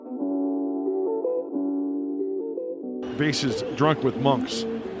faces Drunk with Monks.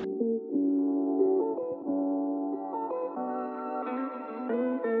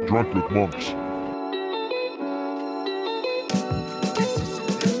 Drunk with Monks.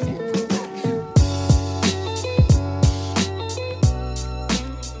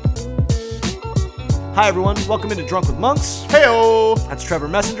 Hi everyone, welcome into Drunk with Monks. Heyo! That's Trevor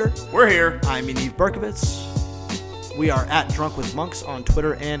Messenger. We're here. I'm Yaniv Berkovitz. We are at Drunk with Monks on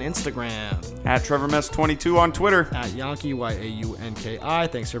Twitter and Instagram. At Trevor Mess 22 on Twitter. At Yankee, Y-A-U-N-K-I.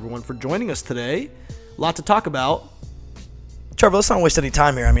 Thanks everyone for joining us today. A lot to talk about. Trevor, let's not waste any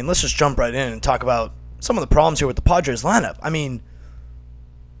time here. I mean, let's just jump right in and talk about some of the problems here with the Padres lineup. I mean,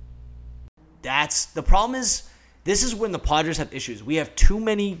 That's the problem is this is when the Padres have issues. We have too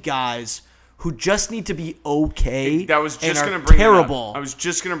many guys who just need to be okay. That was just going to bring terrible. That up. I was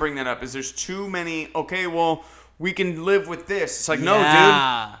just going to bring that up. Is there's too many, okay, well, we can live with this. It's like, Yeah. no,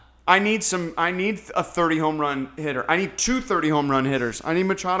 dude. I need a 30 home run hitter. I need 2 30 home run hitters. I need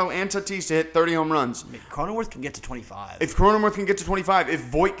Machado and Tatis to hit 30 home runs. Cronenworth can get to 25. If Cronenworth can get to 25, if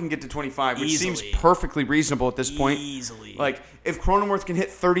Voit can get to 25, which Easily. seems perfectly reasonable at this point. Easily. Like, if Cronenworth can hit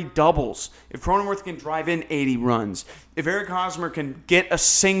 30 doubles, if Cronenworth can drive in 80 runs, if Eric Hosmer can get a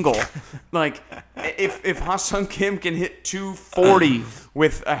single, like, if Ha-Seong Kim can hit 240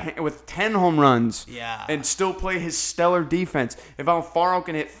 with 10 home runs Yeah. and still play his stellar defense, if Alfaro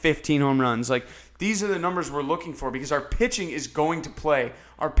can hit 15 home runs, like, these are the numbers we're looking for because our pitching is going to play.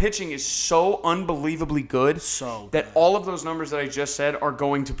 Our pitching is so unbelievably good that all of those numbers that I just said are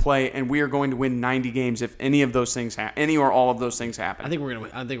going to play, and we are going to win 90 games if any of those things any or all of those things happen. I think we're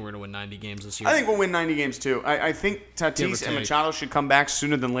gonna win 90 games this year. I think we'll win 90 games too. I think Tatis and Machado should come back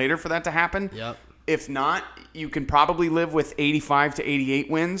sooner than later for that to happen. Yep. If not, you can probably live with 85 to 88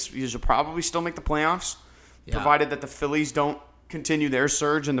 wins. You should probably still make the playoffs, provided that the Phillies don't continue their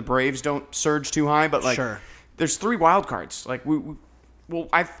surge and the Braves don't surge too high. But there's 3 wild cards. Like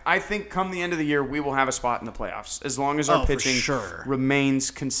I think come the end of the year we will have a spot in the playoffs as long as our pitching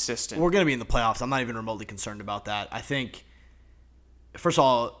remains consistent. We're going to be in the playoffs. I'm not even remotely concerned about that. I think, first of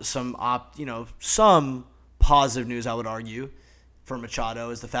all, some positive news I would argue for Machado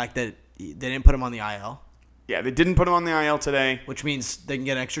is the fact that they didn't put him on the IL. Yeah, they didn't put him on the IL today, which means they can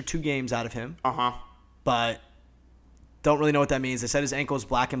get an extra 2 games out of him. But don't really know what that means. They said his ankle is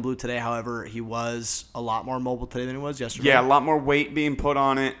black and blue today. However, he was a lot more mobile today than he was yesterday. Yeah, a lot more weight being put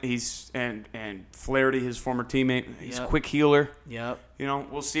on it. And Flaherty, his former teammate, he's a quick healer. Yep. You know,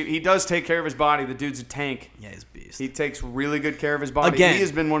 we'll see. He does take care of his body. The dude's a tank. Yeah, he's a beast. He takes really good care of his body. Again, he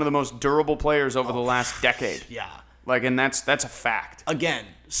has been one of the most durable players over the last decade. Yeah. Like, and that's a fact. Again,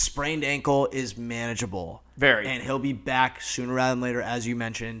 sprained ankle is manageable. Very. And he'll be back sooner rather than later, as you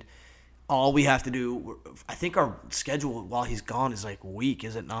mentioned. All we have to do, I think our schedule while he's gone is like weak,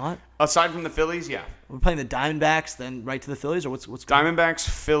 is it not? Aside from the Phillies, yeah. We're playing the Diamondbacks, then right to the Phillies, or what's going on? Diamondbacks,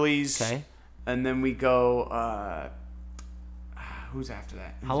 Phillies, okay, and then we go. Who's after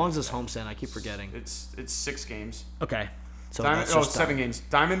that? How long is this homestand? I keep forgetting. It's 6 games. Okay, so that's 7 games.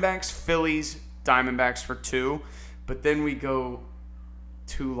 Diamondbacks, Phillies, Diamondbacks for 2, but then we go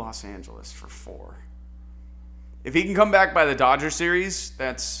to Los Angeles for 4. If he can come back by the Dodger series,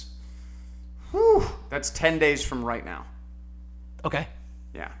 that's 10 days from right now. Okay.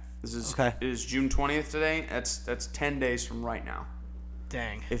 Yeah. This is okay. It is June 20th today. That's 10 days from right now.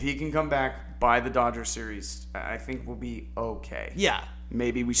 Dang. If he can come back by the Dodger series, I think we'll be okay. Yeah.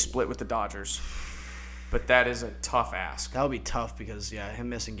 Maybe we split with the Dodgers. But that is a tough ask. That would be tough because, him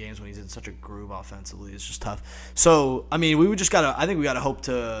missing games when he's in such a groove offensively is just tough. So, I mean, I think we got to hope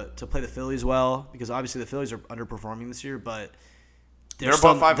to play the Phillies well because obviously the Phillies are underperforming this year, but they're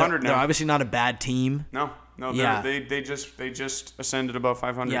above 500 now. They're obviously not a bad team. No, they just ascended above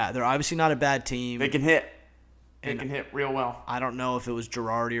 500. Yeah, they're obviously not a bad team. They can hit. They can hit real well. I don't know if it was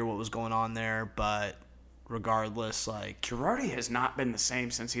Girardi or what was going on there, but regardless, Girardi has not been the same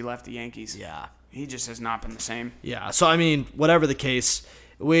since he left the Yankees. Yeah. He just has not been the same. Yeah, so I mean, whatever the case,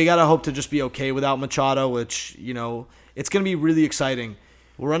 we got to hope to just be okay without Machado, which, it's going to be really exciting.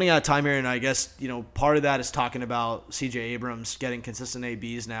 We're running out of time here, and I guess, part of that is talking about C.J. Abrams getting consistent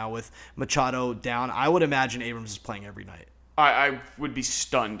ABs now with Machado down. I would imagine Abrams is playing every night. I would be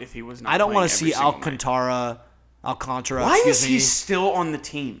stunned if he was not. I don't want to see Alcantara. Why is he still on the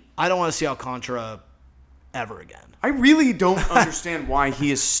team? I don't want to see Alcantara ever again. I really don't understand why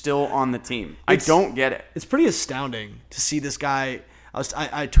he is still on the team. I don't get it. It's pretty astounding to see this guy.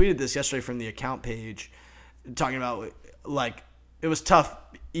 I tweeted this yesterday from the account page, talking about it was tough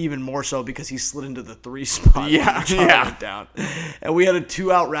even more so because he slid into the 3 spot. Yeah. Went down. And we had a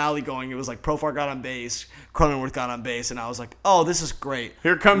 2-out rally going. It was like Profar got on base, Cronenworth got on base, and I was like, oh, this is great.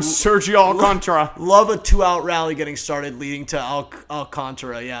 Here comes Sergio Alcantara. Love a 2-out rally getting started, leading to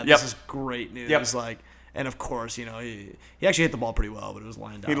Alcantara. Yeah, this is great news. Yep. Like, and of course, he actually hit the ball pretty well, but it was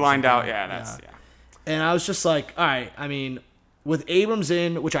lined out. He lined out, yeah. And I was just like, all right, I mean, with Abrams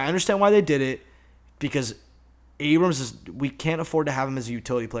in, which I understand why they did it, because Abrams we can't afford to have him as a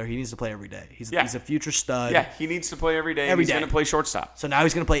utility player. He needs to play every day. He's a future stud. Yeah, he needs to play every day. He's going to play shortstop. So now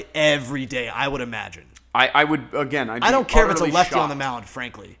he's going to play every day, I would imagine. I would, again, I don't care if it's a lefty on the mound,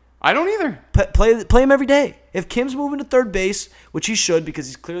 frankly. I don't either. Play him every day. If Kim's moving to third base, which he should because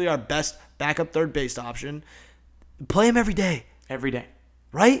he's clearly our best backup third base option, play him every day. Every day.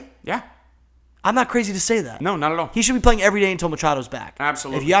 Right? Yeah. I'm not crazy to say that. No, not at all. He should be playing every day until Machado's back.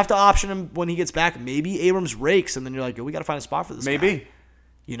 Absolutely. If you have to option him when he gets back, maybe Abrams rakes, and then you're like, we got to find a spot for this guy. Maybe.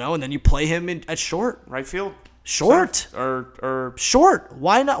 And then you play him at short. Right field. Short. Or short.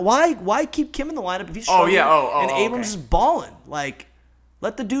 Why not? Why keep Kim in the lineup if he's short? And Abrams is balling. Like,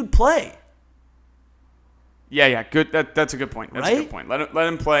 let the dude play. Yeah. Good. That's a good point. That's right? a good point. Let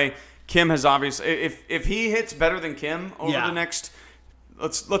him play. Kim has obviously, if he hits better than Kim over the next,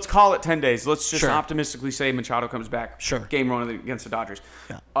 let's call it 10 days. Let's just optimistically say Machado comes back. Sure. Game 1 against the Dodgers.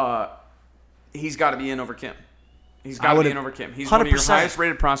 Yeah. He's got to be in over Kim. He's got to be in over Kim. He's 100%. One of your highest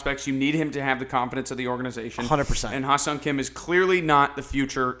rated prospects. You need him to have the confidence of the organization. 100%. And Ha-Seong Kim is clearly not the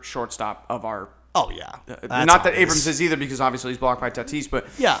future shortstop of our. Oh yeah. Not that Abrams is either, because obviously he's blocked by Tatis, but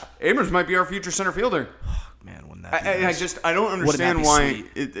Abrams might be our future center fielder. Man, wouldn't that be nice? I don't understand why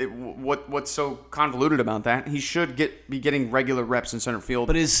what's so convoluted about that. He should be getting regular reps in center field.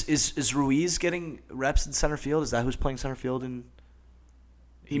 But is Ruiz getting reps in center field? Is that who's playing center field in?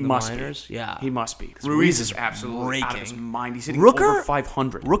 He must minors? be. Yeah, he must be. Ruiz is absolutely out of his mind. He's hitting Rooker, over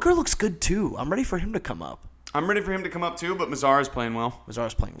 500. Rooker looks good too. I'm ready for him to come up. I'm ready for him to come up too, but Mazzara's playing well.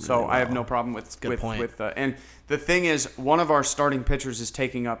 Mazzara's playing really well. So I have no problem with and the thing is, one of our starting pitchers is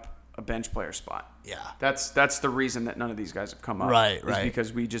taking up a bench player spot. Yeah. That's the reason that none of these guys have come up. Right. Is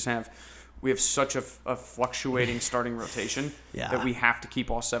because we have such a fluctuating starting rotation that we have to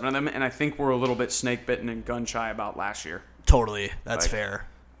keep all 7 of them, and I think we're a little bit snake bitten and gun shy about last year. Totally. That's fair.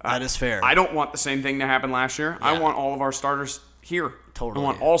 That is fair. I don't want the same thing to happen last year. Yeah. I want all of our starters here. Totally. I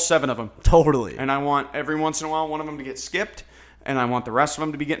want all 7 of them. Totally. And I want every once in a while one of them to get skipped, and I want the rest of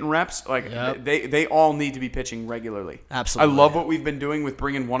them to be getting reps. Like they all need to be pitching regularly. Absolutely. I love what we've been doing with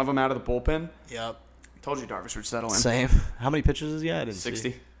bringing one of them out of the bullpen. Yep. Told you Darvish would settle in. Same. How many pitches is he at?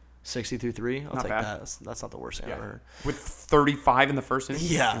 60. 60 through 3? I'll not take bad. that. That's not the worst thing I've ever heard. With 35 in the first inning?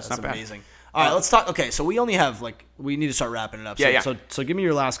 Yeah, that's amazing. All right, let's talk. Okay, so we only have we need to start wrapping it up. So give me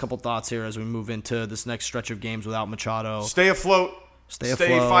your last couple thoughts here as we move into this next stretch of games without Machado. Stay afloat. Stay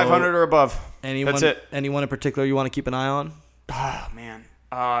afloat. 500 or above. That's it. Anyone in particular you want to keep an eye on? Oh man,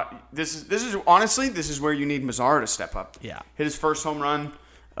 this is honestly where you need Mazzara to step up. Yeah, hit his first home run.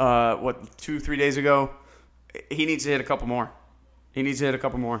 2-3 days ago. He needs to hit a couple more. You need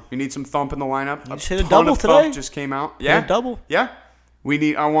some thump in the lineup. He just hit a double today. Thump just came out. Yeah, hit a double. Yeah.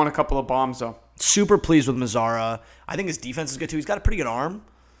 I want a couple of bombs though. Super pleased with Mazzara. I think his defense is good too. He's got a pretty good arm.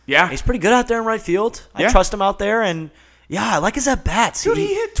 Yeah. He's pretty good out there in right field. I trust him out there, and I like his at bats. Dude,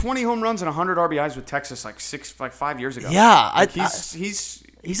 he hit 20 home runs and 100 RBIs with Texas like 5 years ago. Yeah,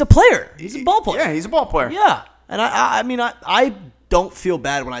 he's a player. He's a ball player. Yeah, he's a ball player. Yeah, and I don't feel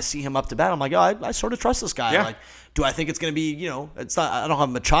bad when I see him up to bat. I'm like, I sort of trust this guy. Yeah. Like, do I think it's going to be, it's not, I don't have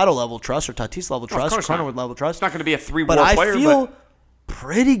Machado level trust or Tatis level trust or Cronenworth level trust. It's not going to be a 3-WAR player. But I feel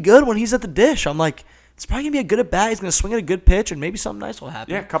pretty good when he's at the dish. I'm like, it's probably going to be a good at bat. He's going to swing at a good pitch, and maybe something nice will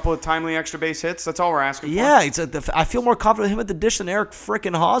happen. Yeah, a couple of timely extra base hits. That's all we're asking for. Yeah, I feel more confident with him at the dish than Eric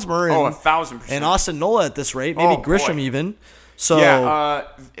frickin' Hosmer. And, 1,000%. And Austin Nola at this rate. Maybe Grisham even. So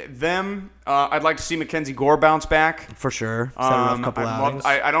I'd like to see Mackenzie Gore bounce back. For sure. He's had a rough couple outings.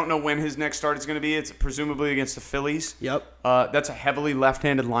 I don't know when his next start is going to be. It's presumably against the Phillies. Yep. That's a heavily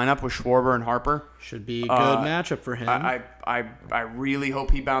left-handed lineup with Schwarber and Harper. Should be a good matchup for him. I really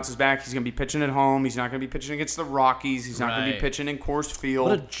hope he bounces back. He's going to be pitching at home. He's not going to be pitching against the Rockies. He's not going to be pitching in Coors Field.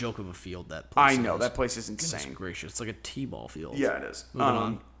 What a joke of a field that place I know. is. That place is insane. Goodness gracious. It's like a T-ball field. Yeah, it is. Moving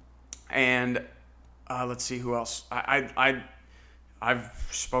on. And let's see who else. I've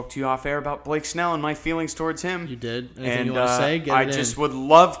spoke to you off air about Blake Snell and my feelings towards him. You did. Anything you want to say? I just would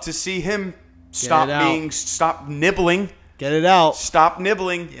love to see him stop nibbling. Get it out. Stop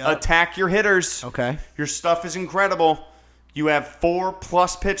nibbling. Yep. Attack your hitters. Okay. Your stuff is incredible. You have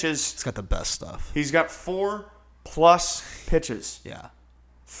 4+ pitches. He's got the best stuff. He's got 4+ pitches. Yeah.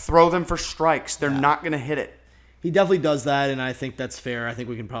 Throw them for strikes. They're not going to hit it. He definitely does that, and I think that's fair. I think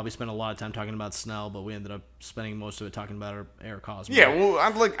we can probably spend a lot of time talking about Snell, but we ended up spending most of it talking about Eric Hosmer. Yeah, well,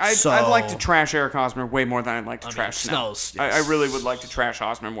 I'd like to trash Eric Hosmer way more than I'd like to trash Snell. Snell's. I really would like to trash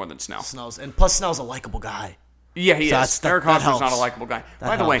Hosmer more than Snell. And plus Snell's a likable guy. Yeah, he is. Eric Hosmer's not a likable guy.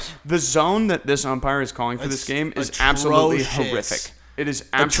 By the way, the zone that this umpire is calling for this game is absolutely horrific. It is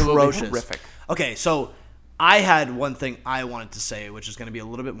absolutely horrific. Okay, so I had one thing I wanted to say, which is going to be a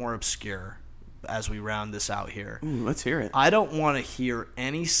little bit more obscure as we round this out here. Ooh, let's hear it. I don't want to hear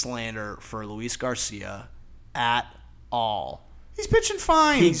any slander for Luis Garcia at all. He's pitching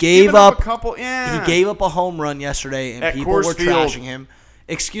fine. He gave up a couple. Yeah. He gave up a home run yesterday, and people were trashing him.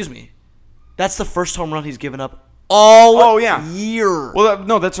 Excuse me. That's the first home run he's given up all year. Well,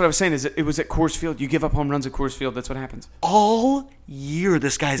 no, that's what I was saying. Is it was at Coors Field. You give up home runs at Coors Field. That's what happens. All year,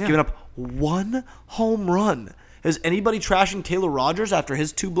 this guy's given up one home run. Is anybody trashing Taylor Rogers after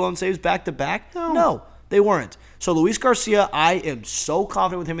his 2 blown saves back-to-back? No, they weren't. So Luis Garcia, I am so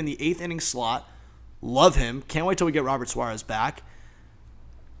confident with him in the 8th inning slot. Love him. Can't wait till we get Robert Suarez back.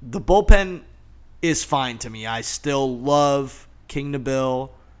 The bullpen is fine to me. I still love King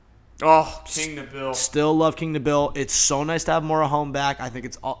Nabil. Oh, King Nabil. Still love King Nabil. It's so nice to have Mora home back. I think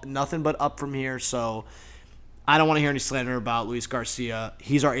it's nothing but up from here, so I don't want to hear any slander about Luis Garcia.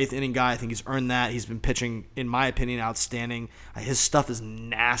 He's our 8th inning guy. I think he's earned that. He's been pitching, in my opinion, outstanding. His stuff is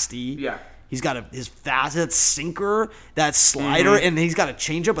nasty. Yeah. He's got his fast, that sinker, that slider, and he's got a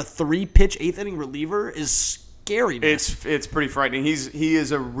changeup. A 3-pitch 8th inning reliever is scary. It's pretty frightening. He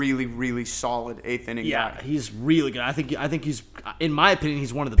is a really, really solid 8th inning guy. Yeah, he's really good. I think he's, in my opinion,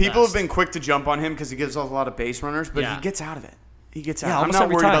 he's one of the best. People have been quick to jump on him because he gives us a lot of base runners, but he gets out of it. He gets out. Yeah, I'm not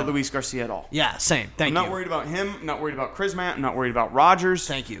worried about Luis Garcia at all. Yeah, same. I'm not worried about him. I'm not worried about Krismat. I'm not worried about Rogers.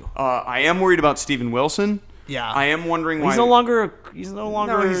 Thank you. I am worried about Steven Wilson. Yeah. I am wondering why. He's no longer.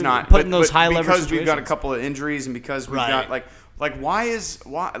 No, he's not. Putting those high leverage because situations. we've got a couple of injuries and because we've got why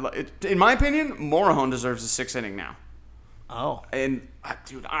in my opinion, Morejon deserves a 6th inning now. Oh. And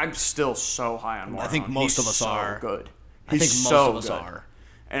dude, I'm still so high on Morejon. I think most of us are. Good. I think most of us are.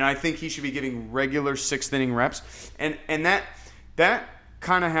 And I think he should be getting regular 6th inning reps. And that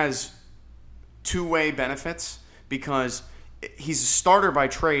kind of has two-way benefits because he's a starter by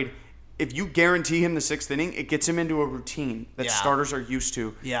trade. If you guarantee him the 6th inning, it gets him into a routine that starters are used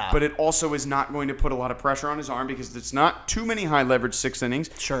to. Yeah. But it also is not going to put a lot of pressure on his arm because it's not too many high-leverage 6th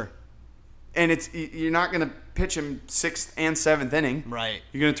innings. Sure. And you're not going to pitch him 6th and 7th inning. Right.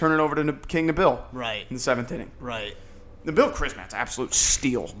 You're going to turn it over to King Nabil. Right. In the 7th inning. Right. Nabil Krismat's absolute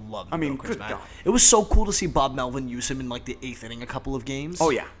steal. Love Nabil. I mean, Krismat. good God. It was so cool to see Bob Melvin use him in like the 8th inning a couple of games. Oh,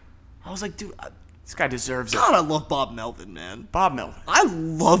 yeah. I was like, dude, this guy deserves it. God, I love Bob Melvin, man. Bob Melvin. I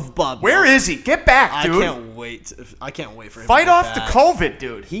love Bob Where Melvin. is he? Get back, dude. I can't wait for him Fight to get off back. the COVID,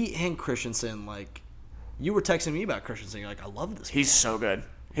 dude. He and Christensen, like, you were texting me about Christensen. You're like, I love this. He's so good.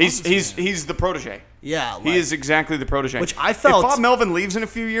 He's the protege. Yeah. He is exactly the protege. Which I felt. If Bob Melvin leaves in a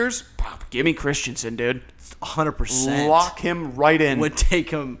few years, give me Christensen, dude. 100%. Lock him right in. Would take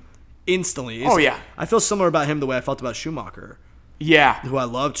him instantly. Oh, yeah. I feel similar about him the way I felt about Schumacher. Yeah. Who I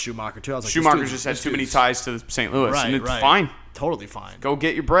loved Schumacher, too. I was like, Schumacher just has too many ties to St. Louis. Right, and it's right. fine. Totally fine. Go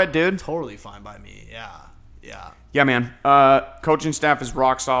get your bread, dude. Totally fine by me. Yeah. Yeah. Yeah, man. Coaching staff is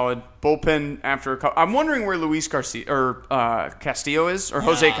rock solid. Bullpen after a couple. I'm wondering where Luis Garcia or Castillo is, or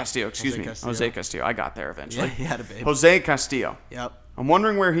Jose Castillo. Excuse me, Jose Castillo. I got there eventually. Yeah, he had a baby. Jose Castillo. Yep. I'm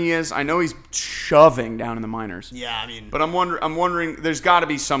wondering where he is. I know he's shoving down in the minors. Yeah, I mean. But I'm wondering. There's got to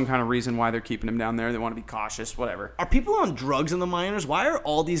be some kind of reason why they're keeping him down there. They want to be cautious. Whatever. Are people on drugs in the minors? Why are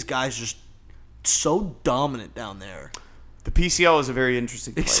all these guys just so dominant down there? The PCL is a very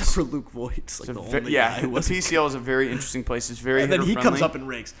interesting place. Except for Luke Voigt's like the only guy who the PCL is a very interesting place. It's very and then he hitter-friendly. comes up and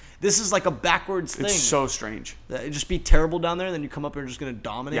rakes. This is like a backwards thing. It's so strange. It'd just be terrible down there, and then you come up and you're just going to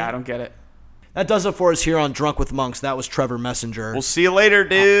dominate. Yeah, I don't get it. That does it for us here on Drunk with Monks. That was Trevor Messenger. We'll see you later,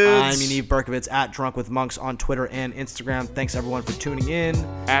 dudes. I'm Yaniv Berkovitz at Drunk with Monks on Twitter and Instagram. Thanks, everyone, for tuning in.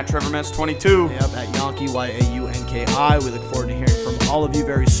 At TrevorMess22. Yep, at Yankee, Yaunki. We look forward to hearing from all of you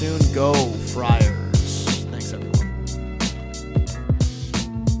very soon. Go Friars.